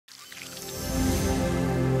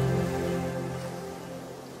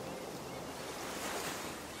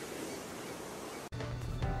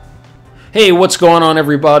Hey, what's going on,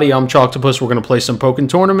 everybody? I'm Choctopus. We're going to play some Pokken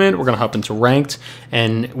Tournament. We're going to hop into Ranked,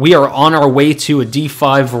 and we are on our way to a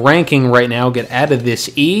D5 ranking right now. Get out of this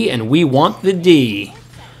E, and we want the D.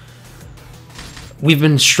 We've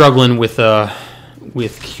been struggling with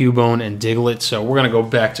Cubone and Diglett, so we're going to go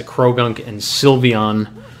back to Croagunk and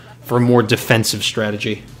Sylveon for a more defensive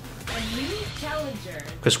strategy.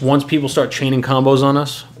 Because once people start chaining combos on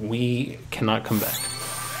us, we cannot come back.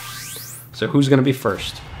 So who's going to be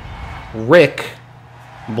first? Rick,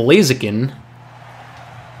 Blaziken,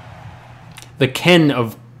 the Ken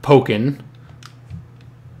of Pokken,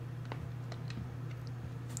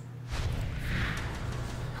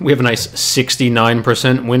 we have a nice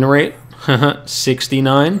 69% win rate.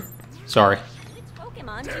 69? Sorry.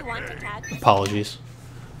 Apologies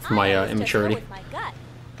for my immaturity.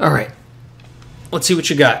 Alright. Let's see what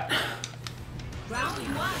you got.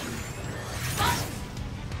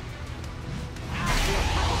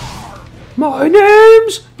 My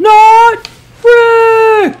name's not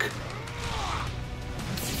Rick!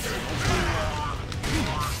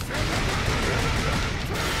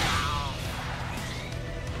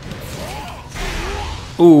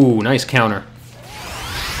 Ooh, nice counter.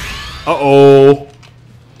 Uh-oh.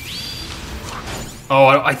 Oh,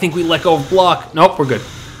 I think we let go of block. Nope, we're good.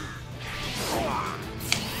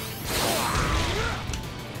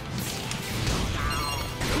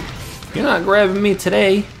 You're not grabbing me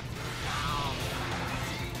today.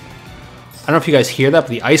 I don't know if you guys hear that, but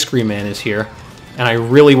the Ice Cream Man is here, and I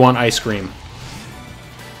really want ice cream.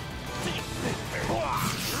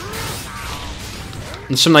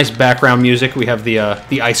 And some nice background music. We have the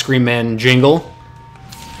Ice Cream Man jingle.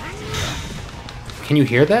 Can you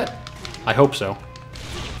hear that? I hope so.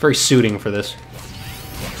 Very suiting for this.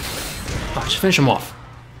 Oh, just finish him off.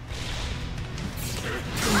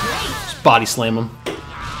 Just body slam him.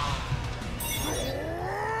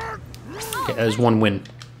 Okay, that is one win.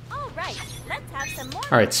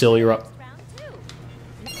 Alright, Syl, you're up.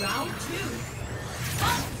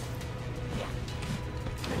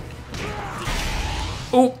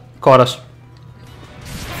 Oh, caught us.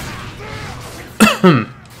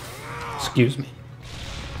 Excuse me.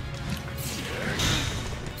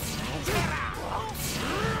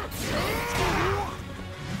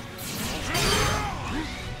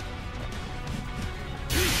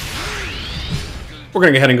 We're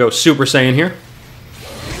gonna go ahead and go Super Saiyan here.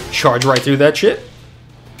 Charge right through that shit.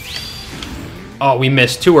 Oh, we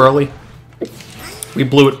missed too early. We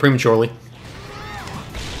blew it prematurely.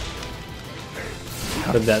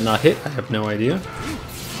 How did that not hit? I have no idea.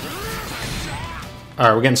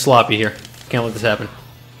 Alright, we're getting sloppy here. Can't let this happen.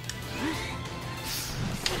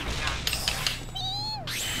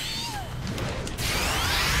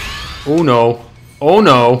 Oh no. Oh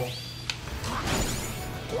no.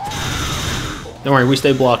 Don't worry, we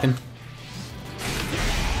stay blocking.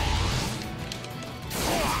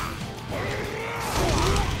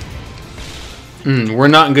 We're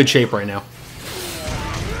not in good shape right now.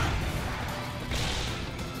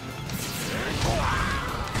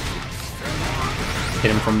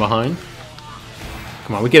 Hit him from behind.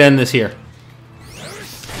 Come on, we could end this here.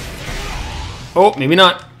 Oh, maybe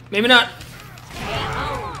not. Maybe not.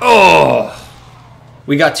 Oh!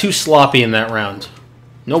 We got too sloppy in that round.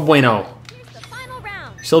 No bueno.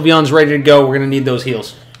 Sylveon's ready to go. We're going to need those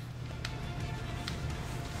heals.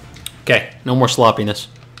 Okay, no more sloppiness.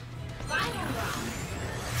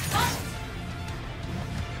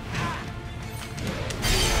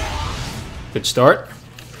 Good start.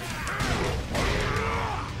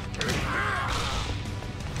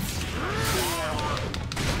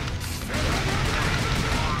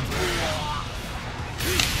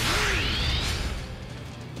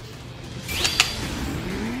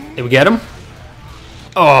 Did we get him?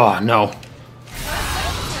 Oh, no.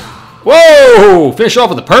 Whoa! Finish off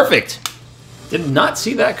with a perfect. Did not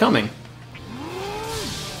see that coming.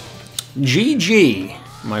 GG,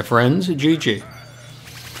 my friends. GG.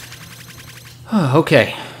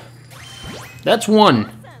 Okay. That's one.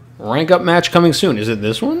 Rank up match coming soon. Is it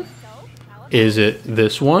this one? Is it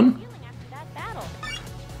this one?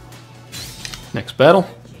 Next battle.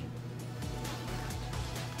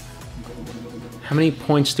 How many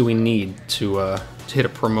points do we need to hit a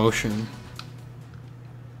promotion?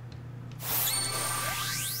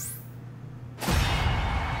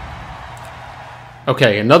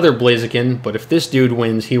 Okay, another Blaziken, but if this dude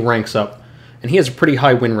wins, he ranks up. And he has a pretty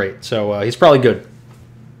high win rate, so he's probably good.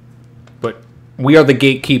 But we are the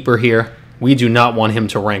gatekeeper here. We do not want him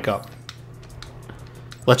to rank up.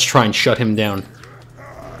 Let's try and shut him down.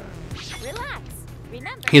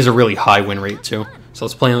 He has a really high win rate, too. So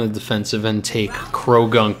let's play on the defensive and take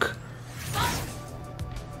Croagunk.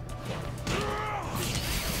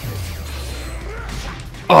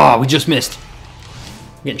 Oh, we just missed.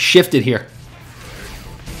 I'm getting shifted here.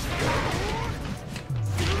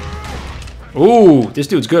 Ooh, this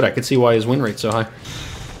dude's good. I can see why his win rate's so high.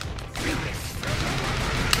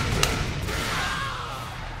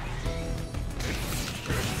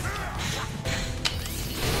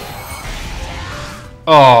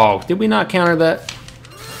 Oh, did we not counter that?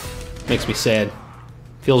 Makes me sad.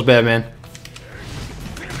 Feels bad, man.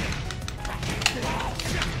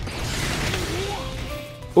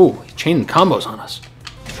 Ooh, chaining combos on us.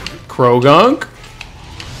 Krogunk.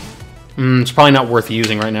 It's probably not worth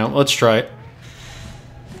using right now. Let's try it.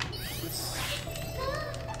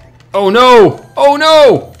 Oh no! Oh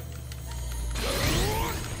no!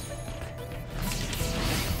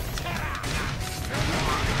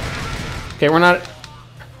 Okay, we're not...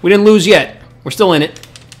 We didn't lose yet. We're still in it.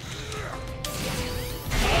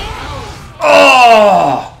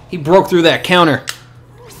 Oh! He broke through that counter.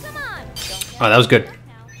 Oh, that was good.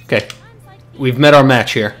 Okay. We've met our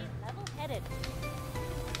match here.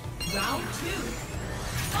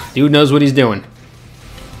 Dude knows what he's doing.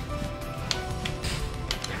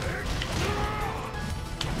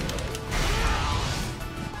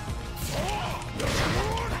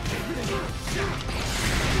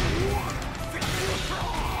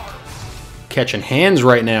 Catching hands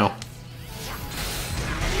right now.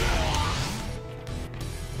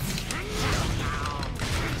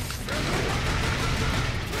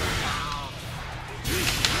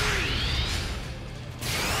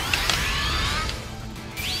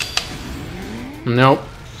 Nope.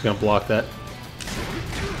 He's gonna block that.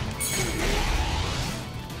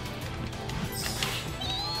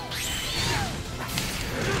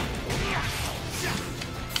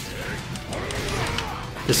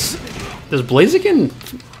 Does Blaziken...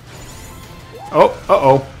 Oh,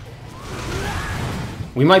 uh-oh.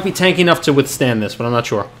 We might be tanky enough to withstand this, but I'm not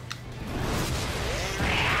sure.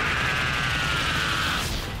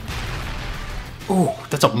 Ooh,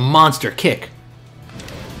 that's a monster kick.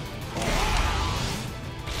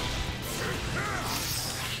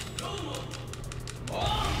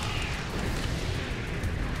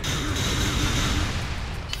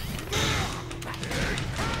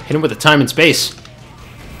 Hit him with the time and space.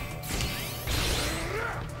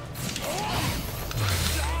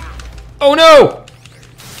 Oh no!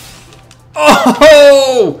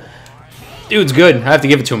 Oh! Dude's good. I have to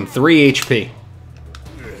give it to him. 3 HP.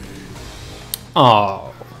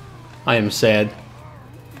 Oh. I am sad.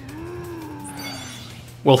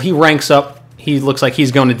 Well, he ranks up. He looks like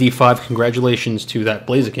he's going to D5. Congratulations to that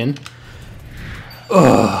Blaziken.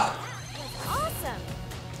 Ugh.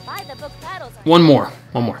 One more.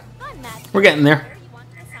 One more. We're getting there.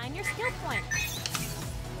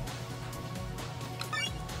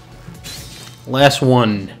 Last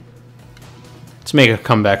one. Let's make a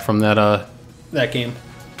comeback from that that game.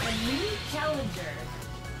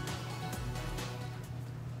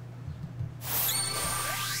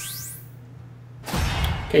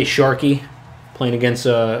 Okay, Sharky playing against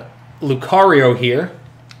Lucario here.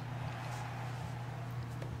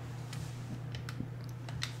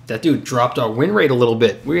 That dude dropped our win rate a little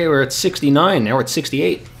bit. We were at 69, now we're at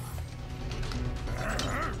 68.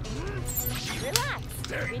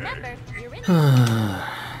 Remember, you're in. Round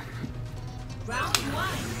 1.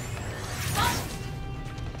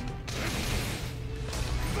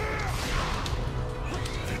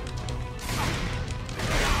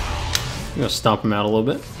 I'm gonna stomp him out a little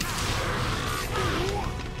bit.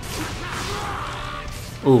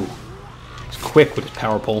 Ooh, he's quick with his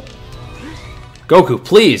power pole. Goku,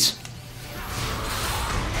 please.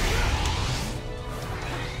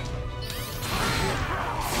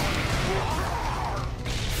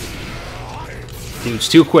 Dude's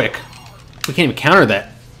too quick. We can't even counter that.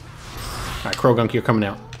 Alright, Krogunk, you're coming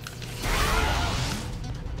out.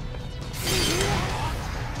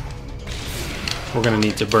 We're gonna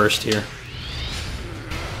need to burst here.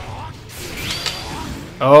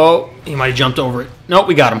 Oh, he might have jumped over it. Nope,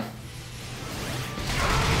 we got him.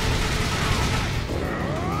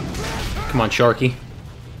 Come on, Sharky.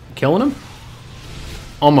 Killing him?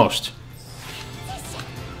 Almost.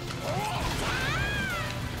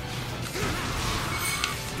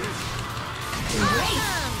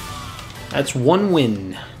 That's one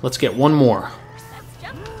win. Let's get one more.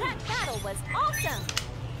 That battle was awesome.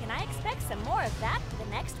 Can I expect some more of that for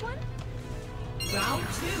the next one? Round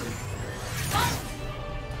 2.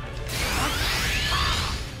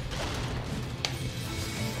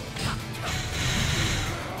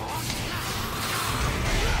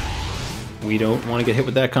 We don't want to get hit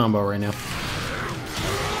with that combo right now.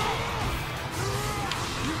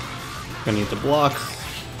 Gonna need to block.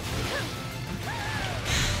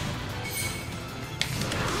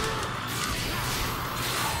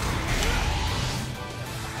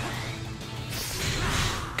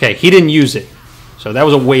 Okay, he didn't use it. So that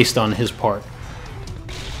was a waste on his part.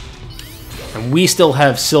 And we still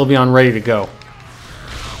have Sylveon ready to go.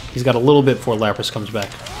 He's got a little bit before Lapras comes back.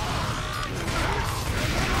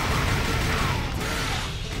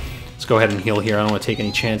 Let's go ahead and heal here. I don't want to take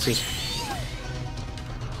any chances.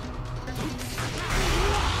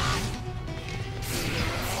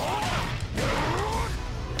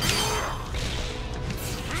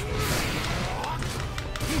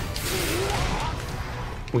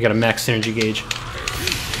 We got a max synergy gauge.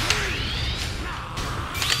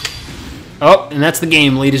 Oh, and that's the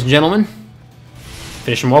game, ladies and gentlemen.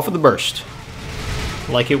 Finish him off with a burst.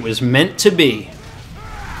 Like it was meant to be.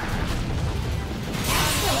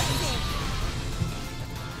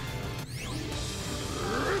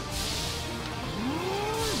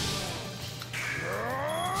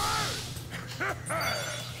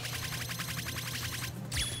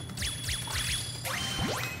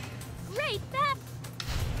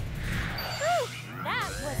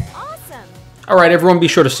 Alright everyone, be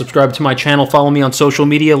sure to subscribe to my channel, follow me on social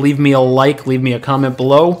media, leave me a like, leave me a comment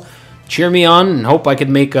below. Cheer me on, and hope I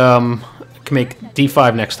can make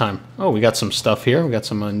D5 next time. Oh, we got some stuff here, we got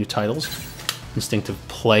some new titles. Instinctive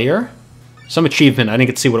Player. Some achievement, I didn't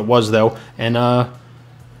get to see what it was though. And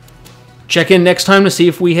check in next time to see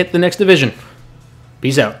if we hit the next division.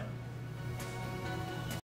 Peace out.